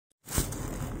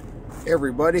Hey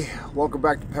everybody, welcome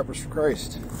back to Peppers for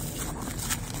Christ.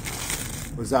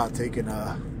 Was out taking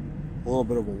a little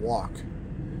bit of a walk,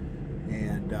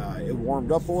 and it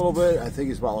warmed up a little bit. I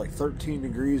think it's about like 13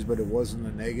 degrees, but it was in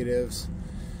the negatives.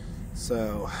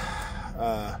 So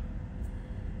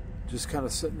just kind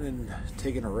of sitting and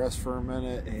taking a rest for a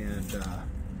minute, and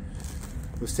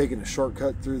was taking a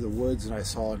shortcut through the woods, and I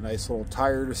saw a nice little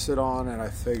tire to sit on, and I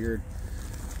figured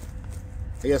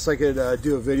I guess I could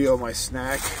do a video of my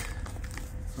snack.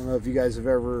 I don't know if you guys have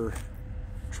ever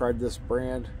tried this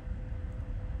brand,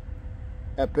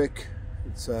 Epic.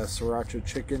 It's sriracha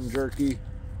chicken jerky.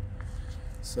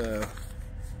 So,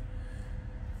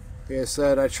 like I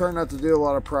said, I try not to do a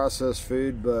lot of processed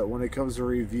food, but when it comes to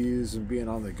reviews and being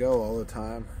on the go all the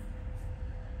time,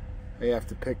 I have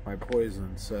to pick my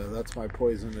poison. So that's my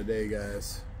poison today,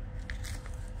 guys.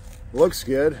 Looks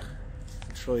good.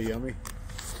 It's really yummy.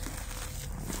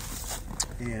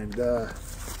 And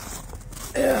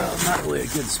yeah, not really a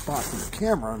good spot for the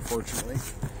camera, unfortunately.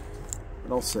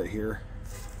 But I'll sit here.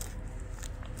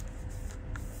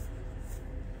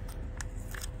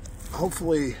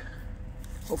 Hopefully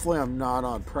I'm not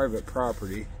on private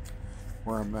property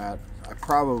where I'm at. I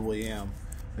probably am.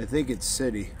 I think it's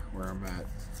city where I'm at.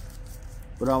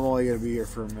 But I'm only going to be here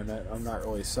for a minute. I'm not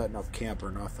really setting up camp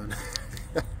or nothing.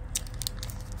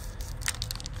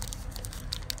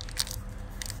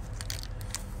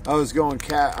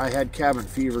 I had cabin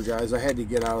fever, guys. I had to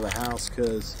get out of the house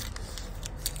because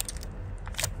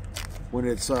when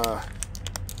it's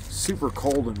super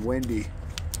cold and windy,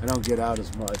 I don't get out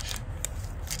as much.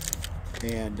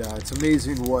 And it's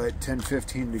amazing what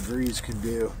 10-15 degrees can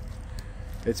do.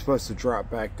 It's supposed to drop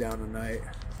back down tonight.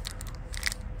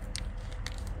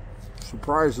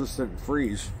 Surprised this didn't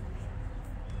freeze.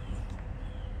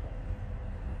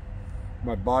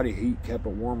 My body heat kept it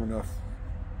warm enough.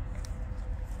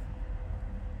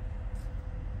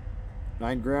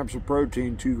 9 grams of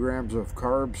protein, 2 grams of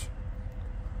carbs.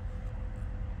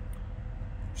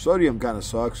 Sodium kind of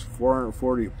sucks,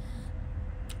 440.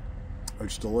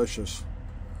 It's delicious.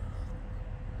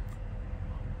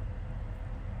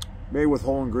 Made with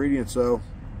whole ingredients though.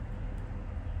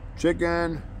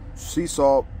 Chicken, sea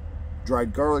salt,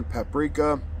 dried garlic,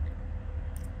 paprika,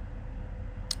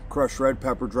 crushed red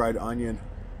pepper, dried onion,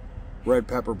 red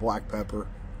pepper, black pepper,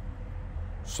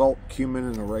 salt, cumin,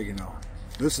 and oregano.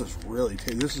 This is really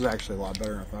tasty. This is actually a lot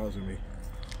better than I thought it was going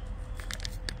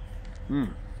to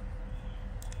be.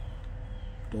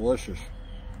 Delicious.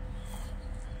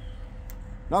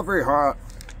 Not very hot.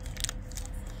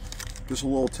 Just a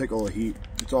little tickle of heat.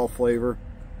 It's all flavor.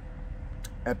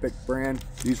 Epic brand.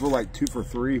 These were like 2 for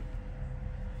 $3.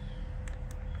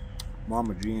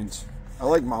 Mama Jeans. I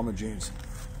like Mama Jeans.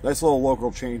 Nice little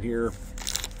local chain here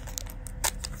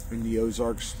in the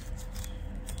Ozarks.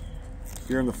 If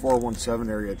you're in the 417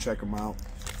 area, check them out.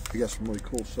 They got some really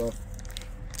cool stuff.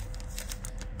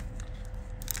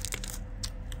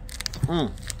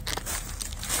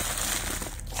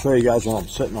 Show you guys what I'm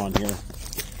sitting on here.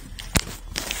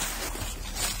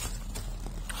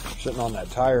 Sitting on that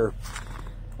tire.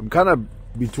 I'm kind of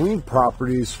between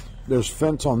properties. There's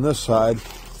fence on this side.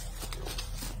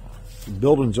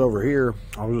 Buildings over here.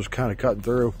 I was just kind of cutting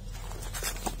through.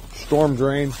 Storm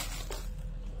drain.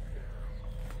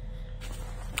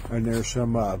 And there's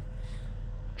some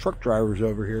truck drivers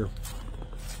over here.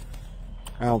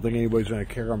 I don't think anybody's going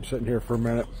to care. I'm sitting here for a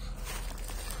minute.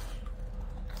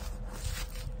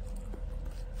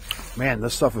 Man,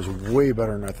 this stuff is way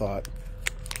better than I thought.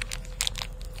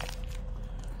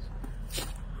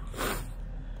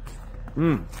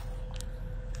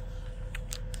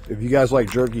 If you guys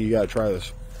like jerky, you got to try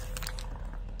this.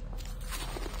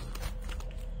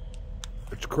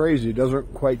 It's crazy. It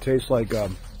doesn't quite taste like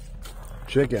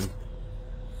chicken.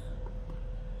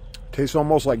 Tastes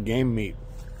almost like game meat.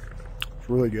 It's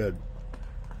really good.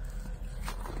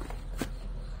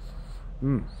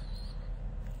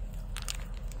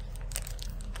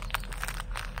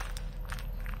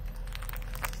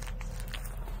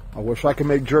 I wish I could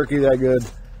make jerky that good.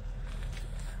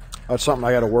 That's something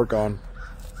I got to work on.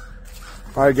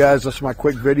 Alright guys, that's my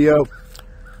quick video.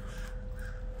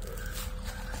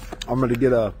 I'm going to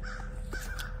get a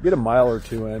mile or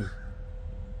two in.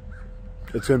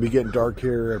 It's going to be getting dark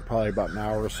here in probably about an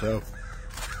hour or so.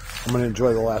 I'm going to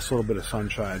enjoy the last little bit of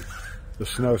sunshine. The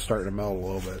snow's starting to melt a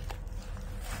little bit.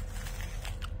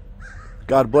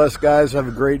 God bless, guys. Have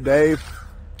a great day.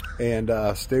 And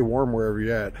stay warm wherever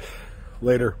you're at.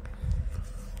 Later.